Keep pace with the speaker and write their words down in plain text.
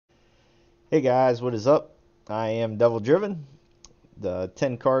Hey guys, what is up? I am Devil Driven. The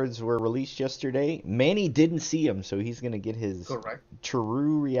 10 cards were released yesterday. Manny didn't see them, so he's going to get his Correct.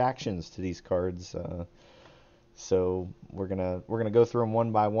 true reactions to these cards. So we're gonna go through them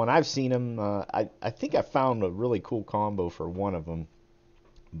one by one. I've seen them. I think I found a really cool combo for one of them,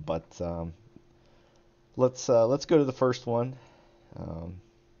 but let's go to the first one. Um,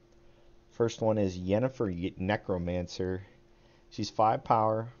 First one is Yennefer Necromancer. She's 5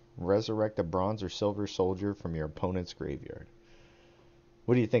 power. Resurrect a bronze or silver soldier from your opponent's graveyard.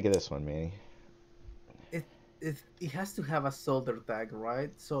 What do you think of this one, Manny? It it has to have a solder tag,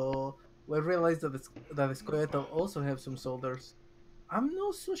 right? So we realized that the scoia'tael also have some solders. I'm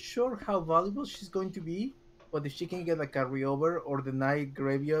not so sure how valuable she's going to be, but if she can get a carryover or deny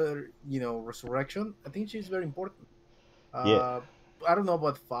graveyard, resurrection, I think she's very important. Yeah, Uh, I don't know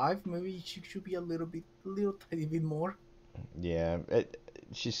about five. Maybe she should be little tiny bit more. yeah.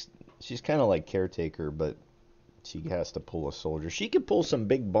 She's she's kind of like caretaker, but she has to pull a soldier. She could pull some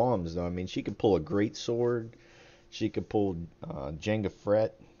big bombs, though. I mean, she could pull a great sword. She could pull Jenga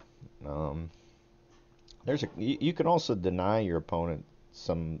Fret. Um, you can also deny your opponent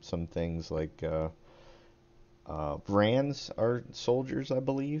some things like Vrans are soldiers, I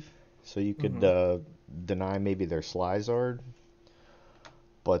believe. So you could Hmm. deny maybe their Slyzard.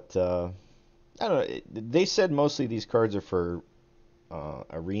 But I don't know. They said mostly these cards are for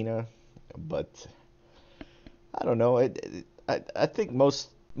arena, but I don't know. I think most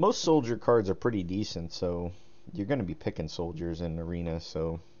soldier cards are pretty decent, so you're going to be picking soldiers in arena,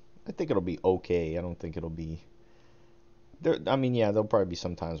 so I think it'll be okay. I don't think it'll be there. I mean, yeah, there'll probably be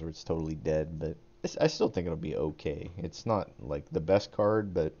some times where it's totally dead, but I still think it'll be okay. It's not like the best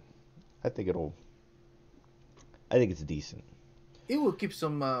card, but I think it'll. I think it's decent. It will keep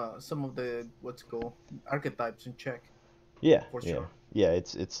some of the what's it called archetypes in check Yeah, for yeah, sure. yeah.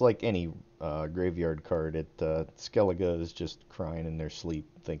 It's like any graveyard card. Skellige is just crying in their sleep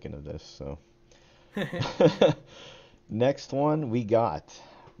thinking of this. So next one we got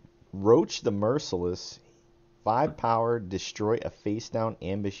Roach the Merciless. 5 power, destroy a face down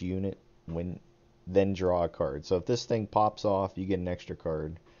ambush unit when then draw a card. So if this thing pops off, you get an extra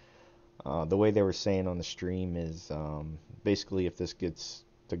card. The way they were saying on the stream is basically if this gets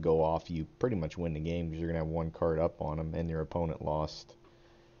to go off, you pretty much win the game because you're gonna have one card up on them and your opponent lost.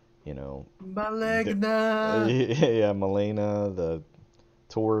 You know, the, Malegna. yeah, Malena, the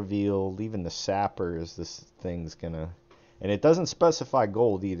Torville, even the Sappers. This thing's gonna, and it doesn't specify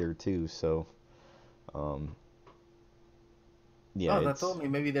gold either, too. So, um, yeah, Oh, that it's told me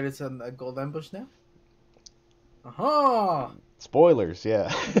maybe there is a gold ambush now. Aha! spoilers.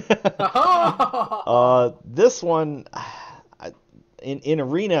 Yeah. Aha! This one, in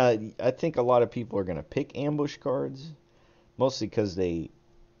arena, I think a lot of people are gonna pick ambush cards, mostly because they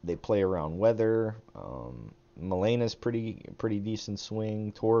play around weather. Melena's pretty decent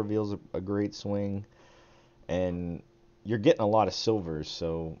swing. Torville's a great swing, and you're getting a lot of silvers.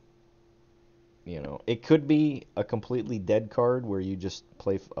 So it could be a completely dead card where you just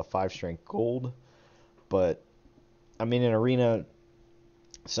play a 5 strength gold. But I mean, in arena,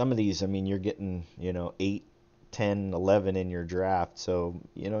 some of these, I mean, you're getting 8, 10, 11 in your draft. So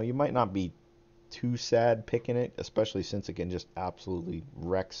you might not be too sad picking it, especially since it can just absolutely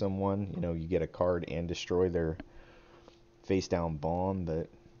wreck someone. You get a card and destroy their face down bomb. But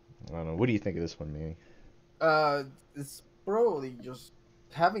I don't know. What do you think of this one, man? uh, it's probably just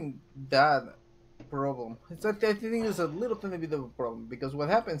having that problem. I think it's a little tiny bit of a problem because what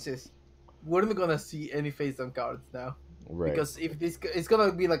happens is we're not gonna see any face down cards now. Right. Because if this it's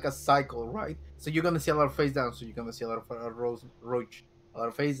gonna be like a cycle, right? So you're gonna see a lot of face downs, so you're gonna see a lot of roach, a lot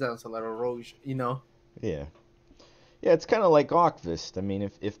of face downs, a lot of roach. Yeah. Yeah, it's kind of like Octvist. I mean,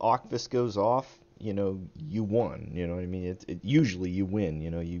 if Octvist goes off, you won. You know what I mean? Usually you win.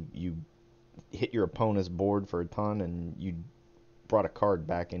 You hit your opponent's board for a ton, and you brought a card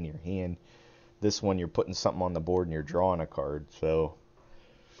back in your hand. This one, you're putting something on the board and you're drawing a card. So,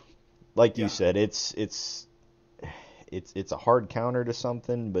 like you Yeah. said, it's a hard counter to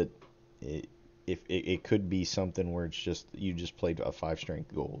something, but it, if it could be something where it's just you just played a 5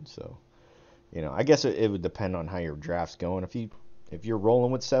 strength gold. So, I guess it would depend on how your draft's going. If you're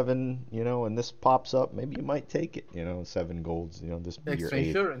rolling with seven, and this pops up, maybe you might take it. 7 golds. This be your Extra eighth.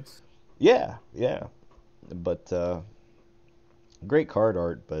 insurance. Yeah, yeah. But great card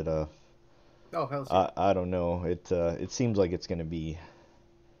art, but Oh hell's yeah. I don't know. It seems like it's gonna be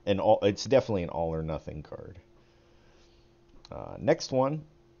an all. It's definitely an all or nothing card. Next one,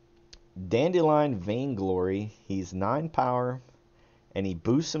 Dandelion Vainglory. He's 9 power, and he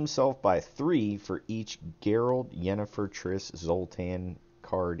boosts himself by 3 for each Geralt, Yennefer, Triss, Zoltan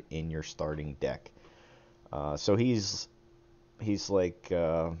card in your starting deck. So he's like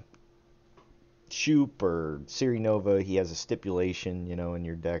Shoop or Siri Nova. He has a stipulation, in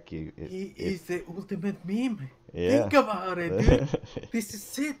your deck. He If is the ultimate meme. yeah. Think about it, dude. This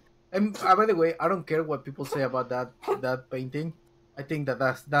is it. And by the way, I don't care what people say about that painting. I think that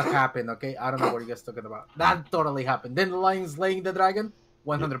happened. Okay, I don't know what you guys talking about. That totally happened. Then the lion slaying the dragon,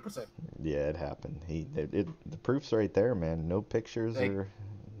 Yeah, 100%. yeah, it happened. The proof's right there, man. No pictures Like or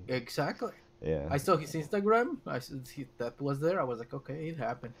exactly. yeah. I saw his Instagram. I said that was there. I was like, okay, it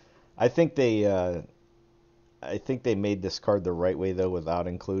happened. I think they I think they made this card the right way though without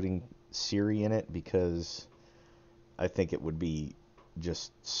including Siri in it because I think it would be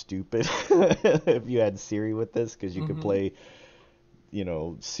just stupid if you had Siri with this because you could Hmm. play,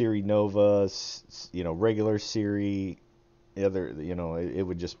 Siri Nova, regular Siri. The other, it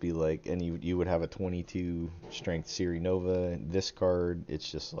would just be like, and you would have a 22 strength Siri Nova. This card, it's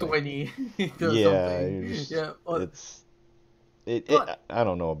just like, 20 or yeah, something. Yeah, it's it. but I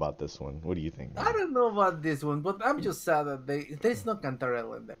don't know about this one. What do you think, I man? don't know about this one. But I'm just sad that there's no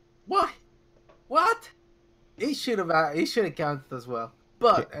Cantarell in there. Why? What? It should have counted as well.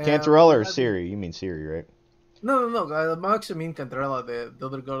 But Cantarella or Siri? You mean Siri, right? no. I'm actually mean Cantarella, the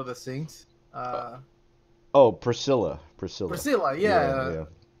other girl that sings. Oh, Priscilla. Priscilla. Priscilla, Yeah, yeah.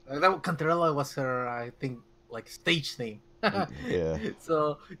 yeah, That Cantarella was her, I think, like stage name. yeah,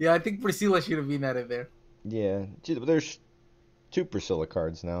 So yeah, I think Priscilla should have been added there. yeah. There's two Priscilla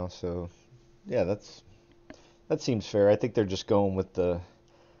cards now, so yeah, that seems fair. I think they're just going with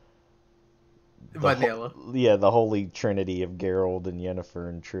Vanilla. the holy trinity of Geralt and Yennefer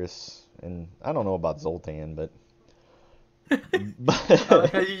and Triss, and I don't know about Zoltan, but I like how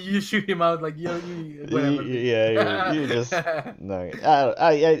but you shoot him out like whatever, dude. yeah, you're just no.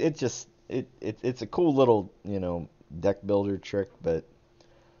 It just it's a cool little deck builder trick, but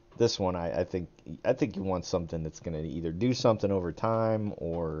this one I think you want something that's gonna either do something over time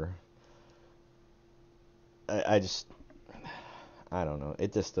or I just I don't know.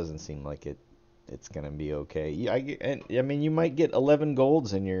 It just doesn't seem like it's gonna be okay. I mean, you might get 11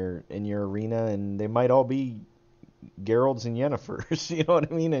 golds in your arena, and they might all be Geralds and Yennifers. You know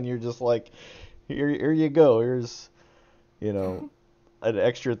what I mean? And you're just like, here you go. Here's you know an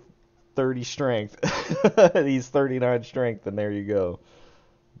extra 30 strength. He's 39 strength, and there you go.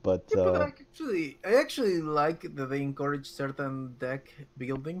 But Yeah, but I actually like that they encourage certain deck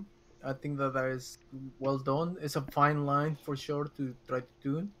building. I think that is well done. It's a fine line for sure to try to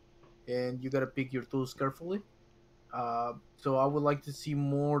tune, and you gotta pick your tools carefully. So I would like to see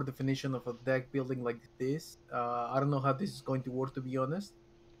more definition of a deck building like this. I don't know how this is going to work, to be honest,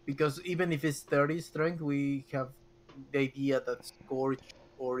 because even if it's 30 strength, we have the idea that Scorch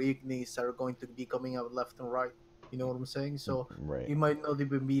or Ignis are going to be coming out left and right. You know what I'm saying? So right, it might not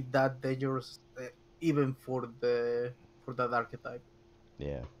even be that dangerous, even for that archetype.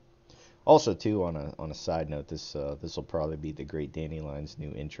 yeah. Also, too, on a side note, this will probably be the Great Dandelion's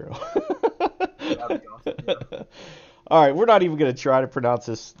new intro. That'd be awesome. Yeah. All right, we're not even gonna try to pronounce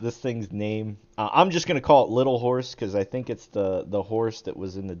this thing's name. I'm just gonna call it Little Horse because I think it's the horse that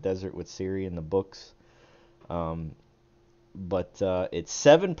was in the desert with Ciri in the books. Um, but it's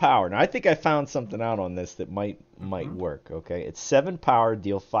 7 power. Now I think I found something out on this that might Hmm. work. Okay, it's 7 power.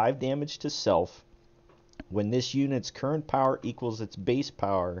 Deal 5 damage to self. When this unit's current power equals its base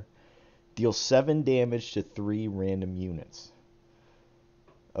power, deal 7 damage to 3 random units.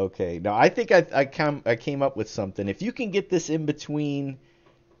 Okay, now I think I came up with something. If you can get this in between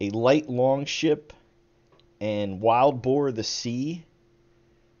a light longship and Wild Boar of the Sea,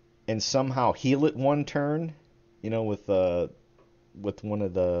 and somehow heal it one turn, with one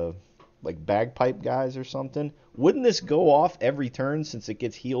of the like bagpipe guys or something, wouldn't this go off every turn since it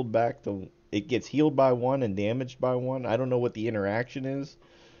gets healed by one and damaged by one? I don't know what the interaction is,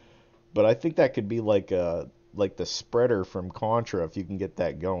 but I think that could be like the spreader from Contra if you can get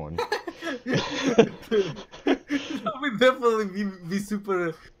that going. That would definitely be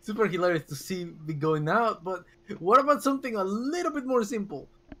super hilarious to see me going out. But what about something a little bit more simple,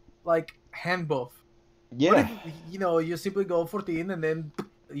 like hand buff? What Yeah. if you simply go 14 and then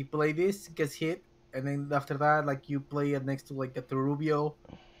you play this, gets hit, and then after that, like you play it next to like a Terubio,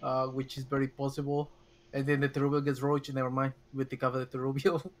 which is very possible, and then the Terubio gets roached. Never mind, we take off the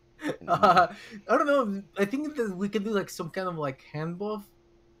Terubio. I don't know. I think that we can do like some kind of like hand buff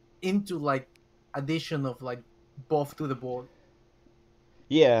into like addition of like buff to the board.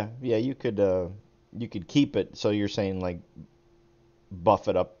 Yeah, you could keep it so you're saying like buff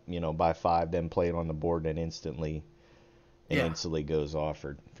it up, by 5, then play it on the board and Yeah. instantly goes off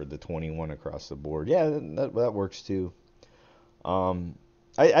for the 21 across the board. Yeah, that works too. Um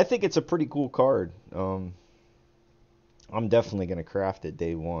I think it's a pretty cool card. I'm definitely gonna craft it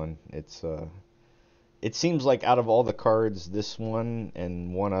day one. It seems like out of all the cards, this one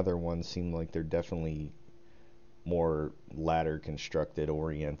and one other one seem like they're definitely more ladder constructed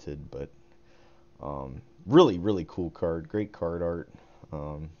oriented, but really really cool card, great card art.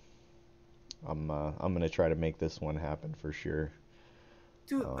 Um, I'm gonna try to make this one happen for sure.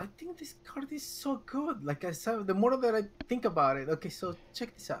 Dude, Uh, I think this card is so good. Like I said, the more that I think about it, okay, so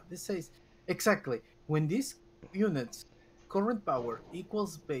check this out. This says exactly when this unit's current power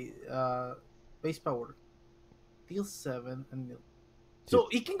equals base power, deal 7 and nil. yep. So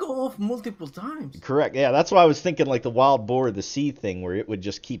it can go off multiple times. Correct. Yeah, that's why I was thinking like the wild boar, the sea thing, where it would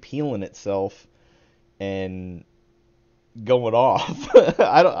just keep healing itself and going off.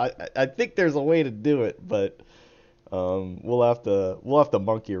 I don't. I think there's a way to do it, but we'll have to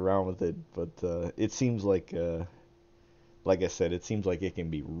monkey around with it. But it seems like I said, it seems like it can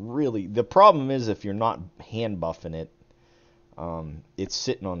be really. The problem is if you're not hand buffing it, it's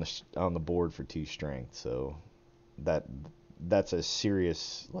sitting on the board for 2 strength, so that that's a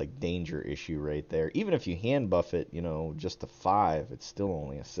serious like danger issue right there. Even if you hand buff it, just a 5, it's still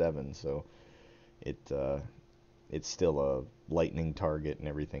only a 7, so it it's still a lightning target and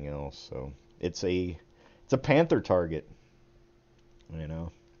everything else. So it's a panther target, you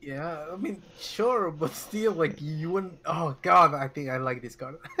know. Yeah, I mean, sure, but still, like you wouldn't. Oh God, I think I like this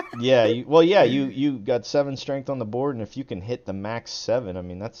card. Yeah, you got 7 strength on the board, and if you can hit the max 7, I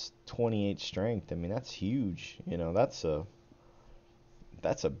mean that's 28 strength. I mean that's huge. That's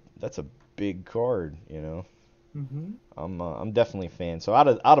a that's a big card. Mm-hmm. I'm definitely a fan. So out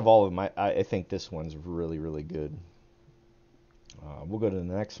of all of them, I think this one's really really good. We'll go to the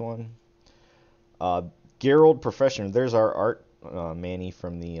next one. Uh, Gerald Professional. There's our art, Manny,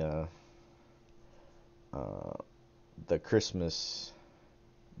 from uh, the Christmas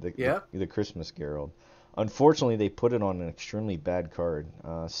Yeah. the Christmas Gerald. Unfortunately, they put it on an extremely bad card.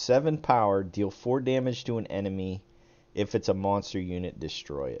 7 power, deal 4 damage to an enemy. If it's a monster unit,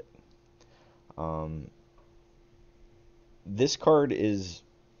 destroy it. Um, this card is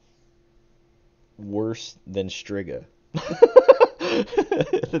worse than Striga.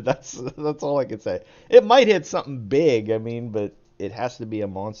 That's all I can say. It might hit something big, I mean, but it has to be a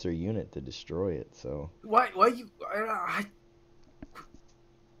monster unit to destroy it. So. Why? Why you?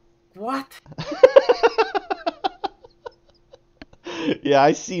 What? Yeah,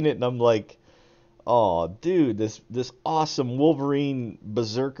 I seen it and I'm like, oh, dude, this awesome Wolverine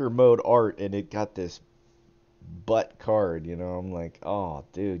Berserker mode art, and it got this butt card. I'm like, oh,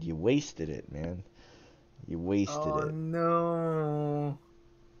 dude, you wasted it, man. You wasted Oh it. no.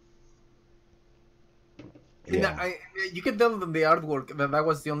 And Yeah. you can tell from the artwork that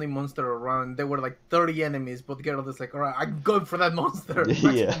was the only monster around. There were like 30 enemies, but Geralt is like, all right, I'm going for that monster.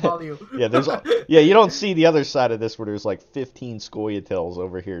 Yeah. Maximum value. Yeah, you don't see the other side of this where there's like 15 scoia'taels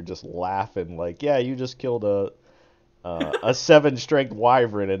over here just laughing like, yeah, you just killed a 7 strength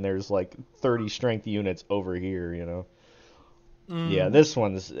wyvern and there's like 30 strength units over here. Yeah, Mm. this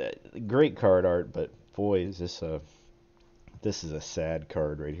one's great card art, but boy, this is a sad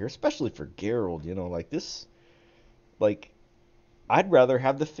card right here, especially for Geralt. Like this, like I'd rather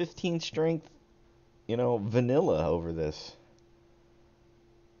have the 15 strength, vanilla over this.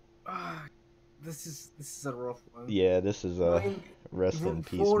 Ah, this is a rough one. Yeah, this is I a mean, rest in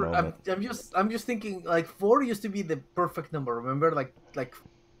peace four. moment. I'm just thinking like 4 used to be the perfect number. Remember, like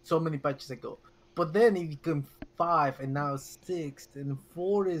so many patches ago. But then it became 5, and now 6, and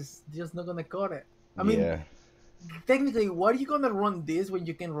 4 is just not gonna cut it. I mean, Yeah, technically, why are you gonna run this when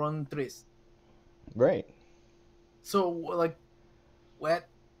you can run Tris? right. So like, what?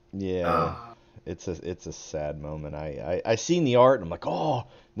 Yeah, Ah, it's a sad moment. I seen the art and I'm like, oh.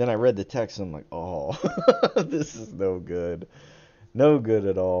 Then I read the text and I'm like, oh, this is no good, no good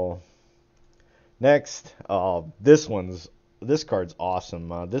at all. Next, this card's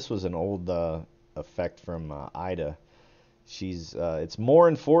awesome. This was an old effect from Ida. It's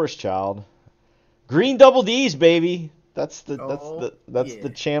Morin Forest Child. Green double D's, baby. oh That's yeah. the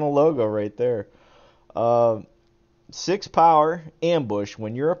channel logo right there. Uh, 6 power ambush.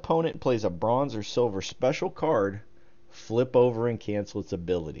 When your opponent plays a bronze or silver special card, flip over and cancel its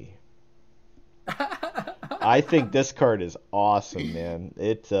ability. I think this card is awesome, man.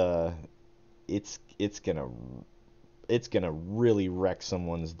 It's it's gonna really wreck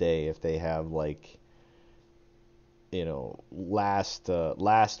someone's day if they have like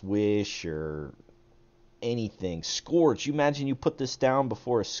last wish or anything. Scorch. You imagine you put this down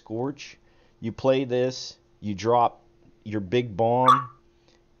before a Scorch. You play this. You drop your big bomb.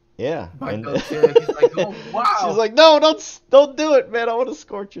 Yeah, My and God, yeah, he's like, oh she's wow. like, no, don't do it, man. I want to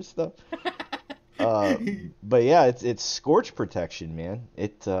scorch your stuff. Uh, but yeah, it's scorch protection, man.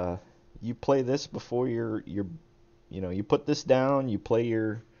 You play this before you put this down. You play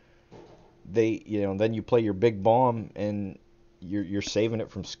then you play your big bomb, and you're saving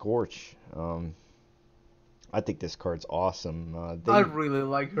it from scorch. I think this card's awesome. I They really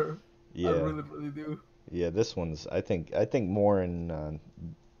like her. I Yeah, really, really do. yeah. This one's I think more in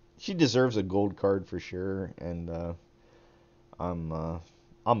she deserves a gold card for sure, and I'm uh,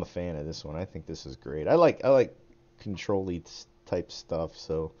 I'm a fan of this one. I think this is great. I like control-y type stuff,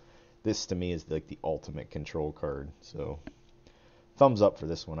 so this to me is like the ultimate control card. So thumbs up for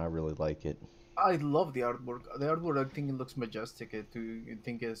this one. I really like it. I love the artwork. The artwork, I think it looks majestic. I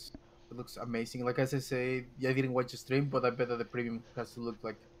think it looks amazing. Like as I say, yeah, I didn't watch the stream, but I bet that the premium has to look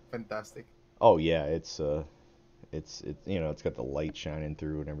like fantastic. Oh yeah, it's got the light shining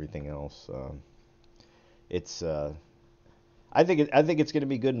through and everything else. It's I think it's going to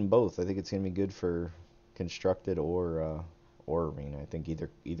be good in both. I think it's going to be good for constructed or arena. I think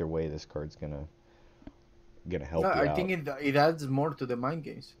either way this card's gonna No, help you I out. think it adds more to the mind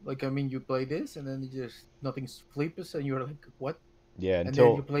games. Like I mean, you play this and then you just nothing flips and you're like, what? Yeah, And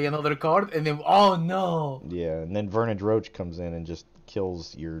then you until play another card and then oh no! yeah, and then Vernon Roach comes in and just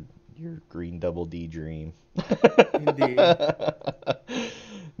kills your green double D dream. Indeed.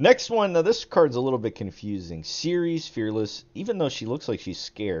 Next one, now this card's a little bit confusing. Ceres Fearless, even though she looks like she's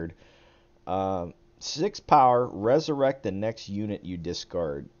scared. 6 power, resurrect the next unit you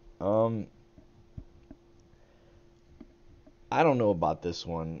discard. Um, I don't know about this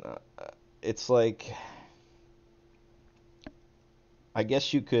one. It's like I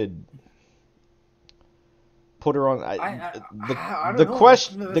guess you could put her on. I The don't know.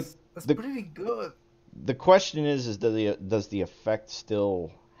 question That's the pretty good. the question is does the effect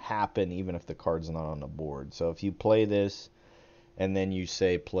still happen even if the card's not on the board? So if you play this and then you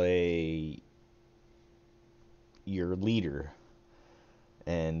say play your leader,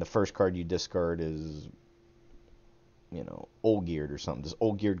 and the first card you discard is Old Geared or something. Does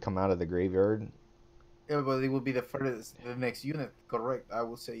Old Geared come out of the graveyard? Yeah, but it will be the furthest, the next unit. Correct. I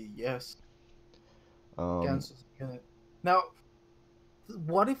will say yes. Um, Cancels the unit. Now,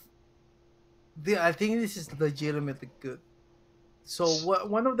 what if I think this is legitimately good. So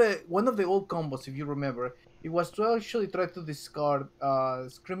one of the old combos, if you remember, it was to actually try to discard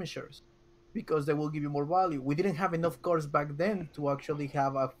skirmishers because they will give you more value. We didn't have enough cards back then to actually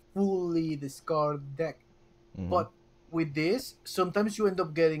have a fully discard deck. mhm. But with this, sometimes you end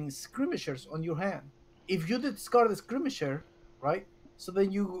up getting skirmishers on your hand. If you discard the skirmisher, right? So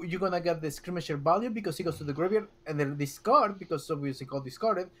then you're gonna get the skirmisher value because it goes to the graveyard, and then discard because obviously got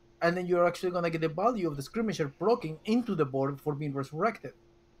discarded, and then you're actually gonna get the value of the skirmisher blocking into the board for being resurrected.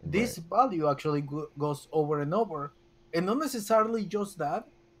 This Right. value actually goes over and over, and not necessarily just that,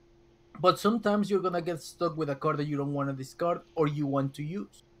 but sometimes you're gonna get stuck with a card that you don't want to discard or you want to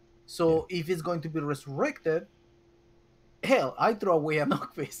use. Yeah. So if it's going to be resurrected, hell, I throw away a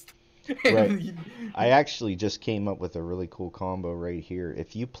knockfist. Right. I actually just came up with a really cool combo right here.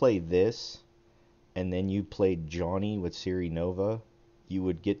 If you play this and then you played Johnny with Siri Nova, you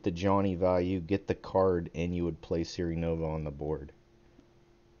would get the Johnny value, get the card, and you would play Siri Nova on the board.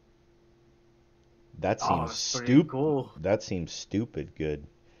 That Oh, seems that's pretty stupid. cool. That seems stupid good.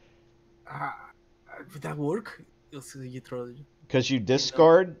 Uh, would that work? You'll see you throw it. Because You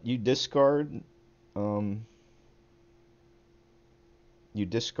um, you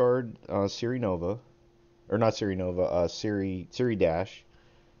discard Siri Nova, or not Siri Nova, Siri Dash.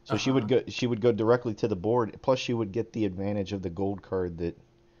 So Uh huh. she would go directly to the board. Plus, she would get the advantage of the gold card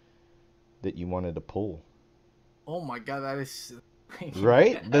that you wanted to pull. Oh my god, that is.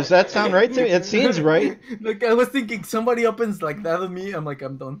 Right? Does that sound right to me? It seems right. Like I was thinking, somebody opens like that on me. I'm like,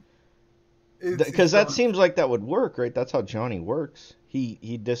 I'm done. It's Because that done. seems like that would work, right? That's how Johnny works. He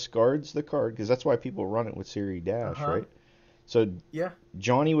discards the card because that's why people run it with Siri Uh Dash, huh. right? So Yeah.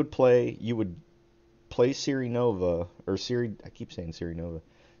 Johnny would play. You would play Siri Nova or Siri. I keep saying Siri Nova,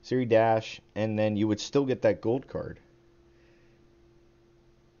 Siri Dash, and then you would still get that gold card.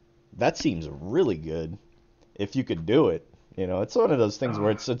 That seems really good if you could do it. It's one of those things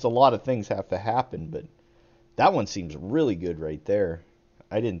where Ah, it's a lot of things have to happen, but that one seems really good right there.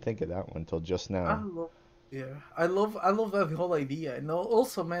 I didn't think of that one until just I now. love. Yeah, I love that whole idea. And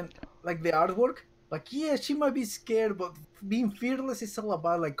also, man, like the artwork. Like, yeah, she might be scared, but being fearless is all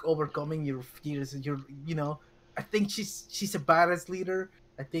about like overcoming your fears. I think she's a badass leader.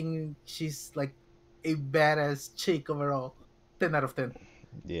 I think she's like a badass chick overall. 10 out of 10.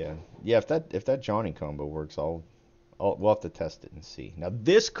 Yeah, yeah. If that Johnny combo works, I'll we'll have to test it and see. Now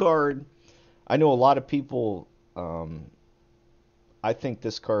this card, I know a lot of people. I think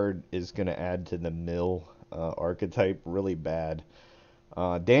this card is going to add to the mill archetype really bad.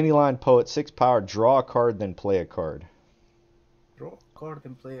 Dandelion Poet, 6 power, draw a card, then play a card. Draw a card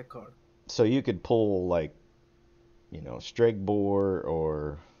and play a card. So you could pull like, Stregbor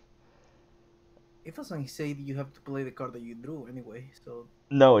or It doesn't say that you have to play the card that you drew anyway, so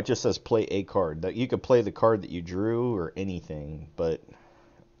no, it just says play a card. That you could play the card that you drew or anything, but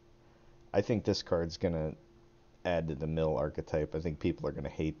I think this card's gonna add to the mill archetype. I think people are gonna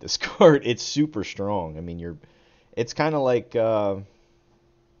hate this card. It's super strong. I mean, it's kind of like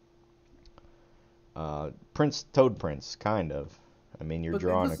Prince Toad Prince, kind of. I mean, you're but it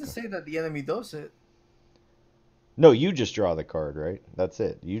drawing doesn't say that the enemy does it. No, you just draw the card, right? That's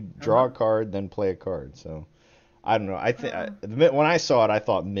it. You draw Uh-huh. a card, then play a card. So I don't know. I think Uh, when I saw it, I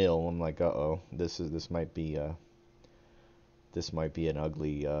thought mill. I'm like, uh-oh, this might be an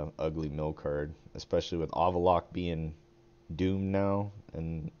ugly mill card, especially with Avalok being doomed now,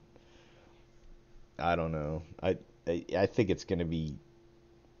 and I don't know. I think it's gonna be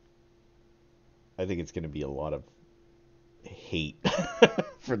a lot of hate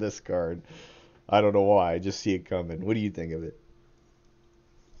for this card. I don't know why. I just see it coming. What do you think of it?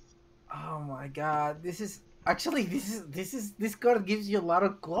 oh my god, this card gives you a lot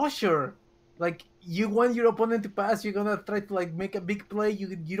of closure. Like you want your opponent to pass, you're gonna try to like make a big play.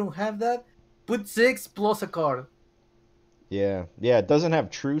 You don't have that. Put 6 plus a card. Yeah, yeah. It doesn't have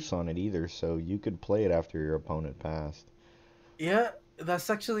truce on it either, so you could play it after your opponent passed. Yeah, that's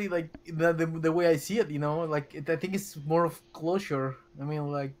actually like the way I see it. Like I think it's more of closure. I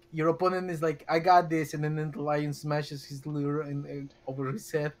mean, like your opponent is like, I got this, and then the lion smashes his lure and over his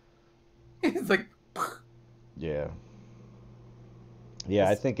head. It's like, Yeah,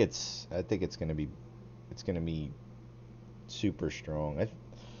 yeah. it's, I think it's gonna be super strong.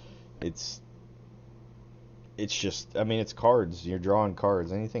 It's it's just. I mean, it's cards. You're drawing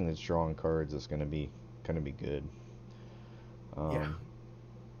cards. Anything that's drawing cards is gonna be good. yeah. Um,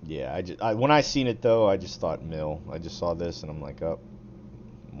 yeah. When I seen it though, I just thought mill. I just saw this and I'm like, oh,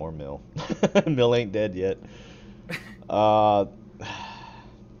 more mill. Mill ain't dead yet. Uh,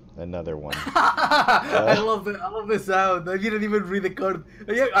 another one. I Uh, love I love the sound. I didn't even read the card.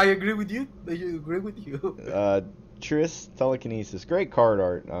 Yeah, I agree with you. I agree with you. uh, Triss Telekinesis. Great card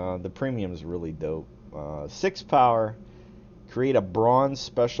art. The premium is really dope. 6 power. Create a bronze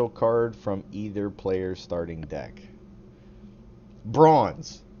special card from either player's starting deck.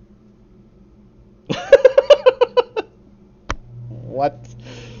 Bronze. What?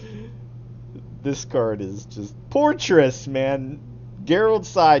 This card is just poor Triss, man. Gerald's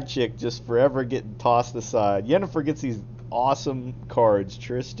side chick just forever getting tossed aside. Yennefer gets these awesome cards.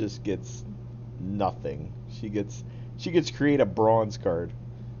 Triss just gets nothing. She gets create a bronze card,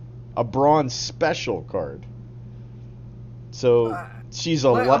 a bronze special card. So Uh, she's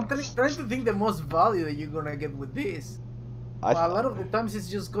a but I'm lot. trying to think the most value that you're gonna get with this. I But a th- lot of the times it's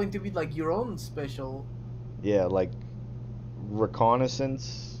just going to be like your own special. yeah, like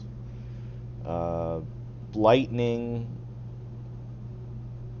reconnaissance, uh, lightning.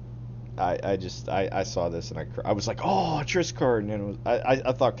 I saw this and I was like, oh, a Triss card, and it was,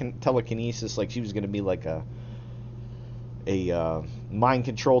 I thought telekinesis, like she was gonna be like a mind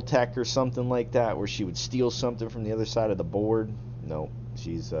control tech or something like that, where she would steal something from the other side of the board. No,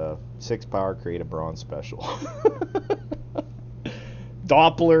 she's 6 power, create a bronze special.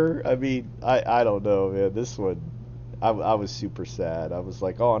 Doppler. I mean, I don't know, man. This one, I was super sad. I was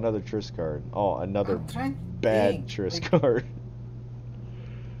like, oh, another Triss card. Oh, another I'm trying to bad think. Triss Like, card.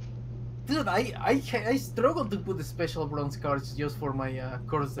 dude, I struggle to put the special bronze cards just for my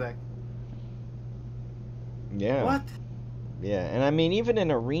course deck. Yeah, What? yeah, and I mean, even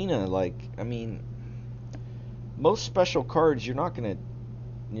in arena, like, I mean, most special cards you're not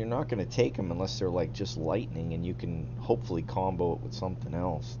gonna take them unless they're like just lightning, and you can hopefully combo it with something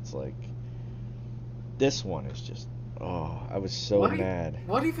else. It's like this one is just, oh, I was so What if mad.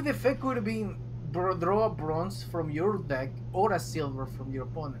 what if the effect would have been draw a bronze from your deck or a silver from your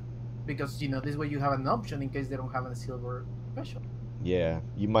opponent? Because this way you have an option in case they don't have a silver special. Yeah,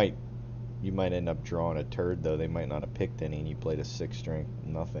 you might end up drawing a turd though. They might not have picked any, and you played a 6 strength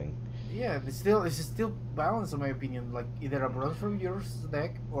nothing. Yeah, it's still balanced in my opinion. Like either a bronze from your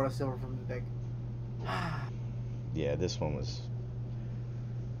deck or a silver from the deck. Yeah, this one was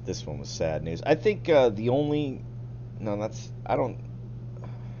sad news. I think the only no, that's I don't.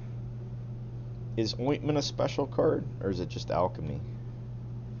 Is ointment a special card or is it just alchemy?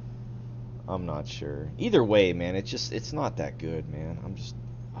 I'm not sure. Either way, man, it's not that good, man. I'm just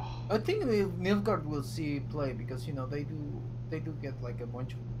I think Nilfgaard will see play because they do get like a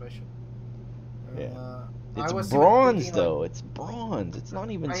bunch of special. Yeah. Uh, I It's was even bronze thinking like though. It's bronze. It's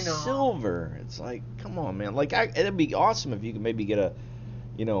not even I know. silver. It's like, come on, man. Like, it'd be awesome if you could maybe get a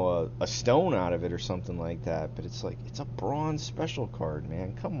stone out of it or something like that. But it's like, it's a bronze special card,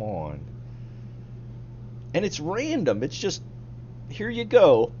 man. Come on. And it's random. It's just, here you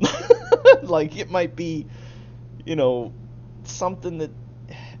go. Like, it might be, you know, something that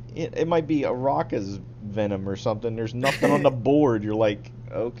it might be a Raka's venom or something. There's nothing on the board. You're like,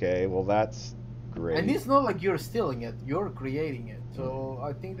 okay, well that's And great. it's not like you're stealing it; you're creating it. Mm, So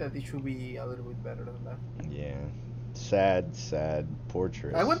I think that it should be a little bit better than that. yeah, sad, sad,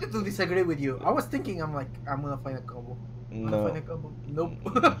 I Portress. wanted to disagree with you. I was thinking, I'm like, I'm gonna find a combo. I'm gonna find No, a combo. Nope.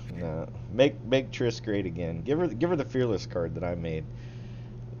 no. Make Triss great again. Give her the fearless card that I made.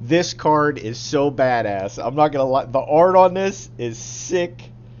 This card is so badass. I'm not gonna lie. The art on this is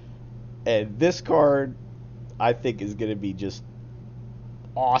sick, and this card I think is gonna be just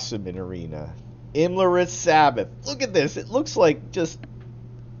awesome in Arena. Imlerith Sabbath. Look at this. It looks like just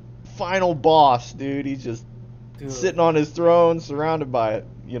final boss, dude. He's just Dude, sitting on his throne, surrounded by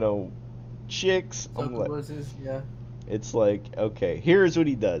chicks. I'm like, succubuses, yeah. it's like, okay, here's what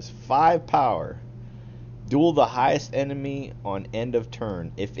he does: 5 power. Duel the highest enemy on end of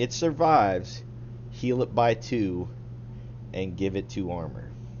turn. If it survives, heal it by 2 and give it 2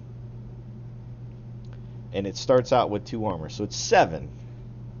 armor. And it starts out with 2 armor, so it's 7.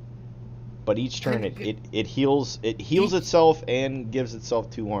 But each turn it heals Each itself and gives itself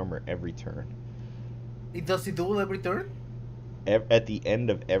 2 armor every turn. it does it duel every turn? At the end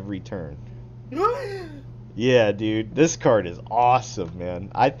of every turn. Yeah, dude, this card is awesome,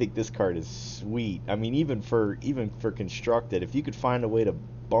 man. I think this card is sweet. I mean, even for constructed, if you could find a way to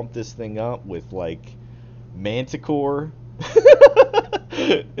bump this thing up with like Manticore,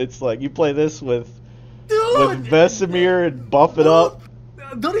 it's like you play this with Dude, Vesemir and buff it no, up.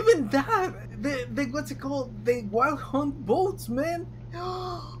 not even that. The what's it called? The wild hunt boats, man.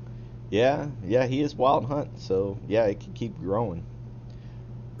 Yeah, yeah, he is Wild Hunt, so yeah, it can keep growing.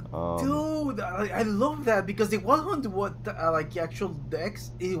 Um, Dude, I love that because the wild hunt, what like the actual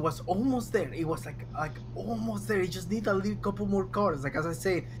decks, it was almost there. It was like almost there. You just need a little couple more cards. Like as I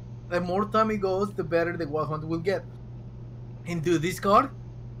say, the more time it goes, the better the wild hunt will get. And dude, this card,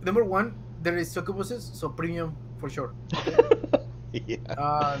 number one, there is succubuses, so premium for sure. Okay. yeah,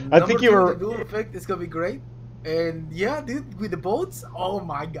 I Number think you two, the were. dual effect is gonna be great. And yeah, dude, with the boats, oh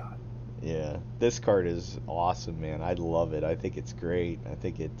my god. Yeah, this card is awesome, man. I love it. I think it's great. I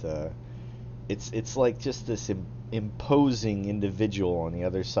think it's like just this imposing individual on the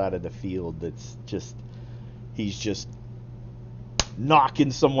other side of the field. That's just he's just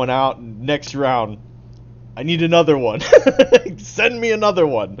knocking someone out. And next round, I need another one. Send me another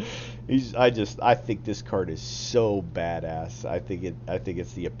one. I think this card is so badass. I think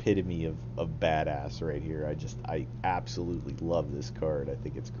it's the epitome of badass right here. I absolutely love this card. I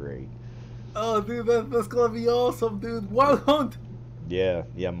think it's great. Oh, dude, that's gonna be awesome, dude. Wild hunt. Yeah,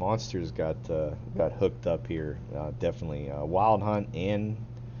 yeah, monsters got hooked up here. Definitely Wild Hunt, and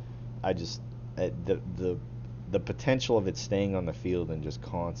I just the potential of it staying on the field and just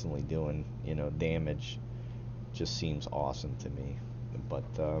constantly doing damage just seems awesome to me. But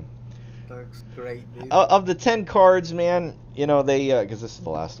That's great, dude. of the 10 cards, man, they because this is the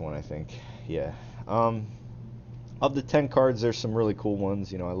last one I think. Yeah. Of the 10 cards, there's some really cool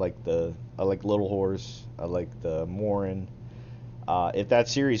ones. I like Little Horse. I like the Morin. If that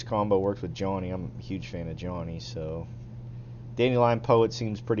series combo works with Johnny, I'm a huge fan of Johnny. So Dandelion Poet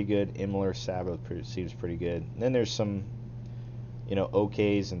seems pretty good. Imler Sabbath seems pretty good. And then there's some,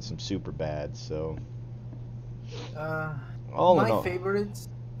 okays and some super bads. So Uh, all in my all, favorites,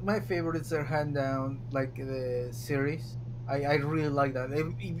 my favorites are hand down like the series. I really like that.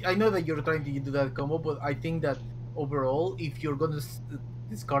 I know that you're trying to do that combo, but I think that overall, if you're gonna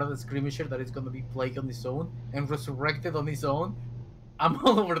discard a skirmisher that is gonna be plagued on his own and resurrected on his own, I'm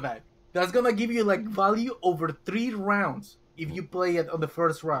all over that. That's gonna give you like value over 3 rounds if you play it on the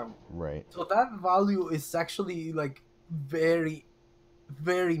first round. right? So that value is actually like very,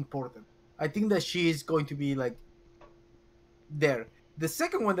 very important. I think that she is going to be like there. The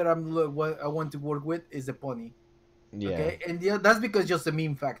second one that what I want to work with is the pony. Yeah, Okay, and yeah, that's because just the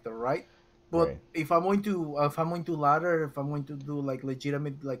meme factor, right? But right. if I'm going to ladder, if I'm going to do like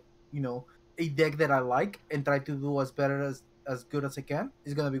legitimate like a deck that I like and try to do as good as I can,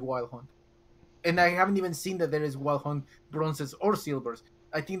 it's gonna be Wild Hunt. And I haven't even seen that there is Wild Hunt bronzes or silvers.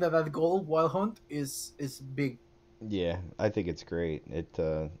 I think that gold Wild Hunt is big. Yeah, I think it's great.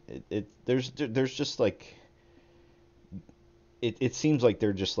 There's just like it seems like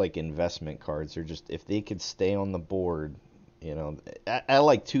they're just like investment cards. They're just if they could stay on the board, you know. I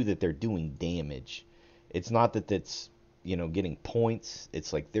like too that they're doing damage. It's not that that's getting points.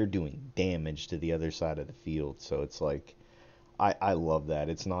 It's like they're doing damage to the other side of the field. So it's like I love that.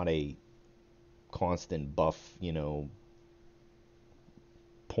 It's not a constant buff,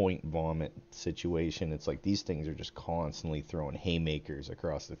 point vomit situation. It's like these things are just constantly throwing haymakers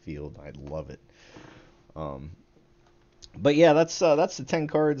across the field. I love it. Um, but yeah, that's the 10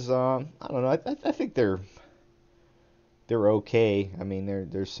 cards. I don't know. I think they're okay. I mean,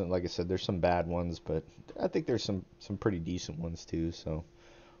 there's some, like I said, there's some bad ones, but I think there's some pretty decent ones too. So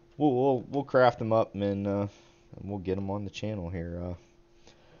we'll craft them up and we'll get them on the channel here.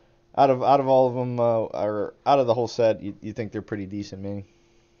 Out of all of them, or out of the whole set, you think they're pretty decent, Manny?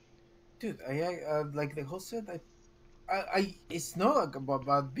 Dude, like the whole set. It's not like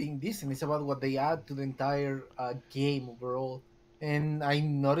about being decent. It's about what they add to the entire game overall. And I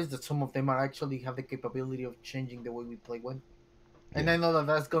noticed that some of them are actually have the capability of changing the way we play one. And Yeah. I know that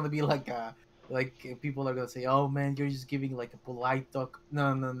that's gonna be people are gonna say, "Oh man, you're just giving like a polite talk."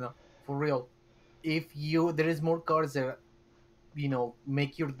 No, no, no, for real. If you there is more cards that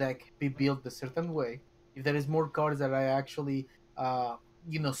make your deck be built a certain way. If there is more cards that are actually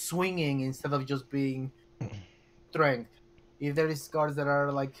swinging instead of just being strength. If there is cards that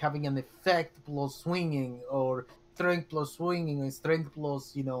are like having an effect plus swinging or strength plus swinging and strength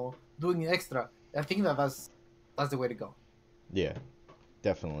plus doing extra, I think that's the way to go. Yeah,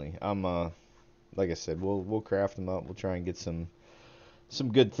 definitely. I'm like I said, we'll craft them up. We'll try and get some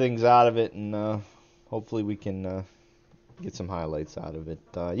good things out of it, and hopefully we can get some highlights out of it.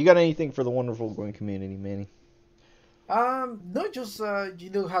 You got anything for the wonderful Gwent community, Manny? Not just you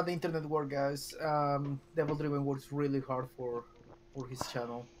know how the internet works, guys. Devil Driven works really hard for his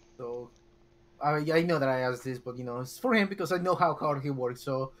channel, so I know that I asked this, but it's for him because I know how hard he works.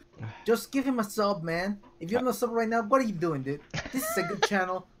 So just give him a sub, man. If you're not sub right now, what are you doing, dude? This is a good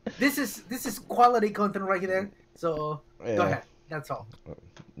channel. This is quality content right there. So go Yeah, ahead. That's all.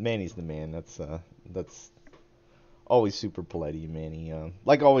 Manny's the man. That's always super polite of you, Manny.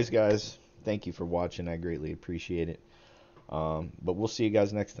 Like always, guys. Thank you for watching. I greatly appreciate it. But we'll see you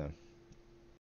guys next time.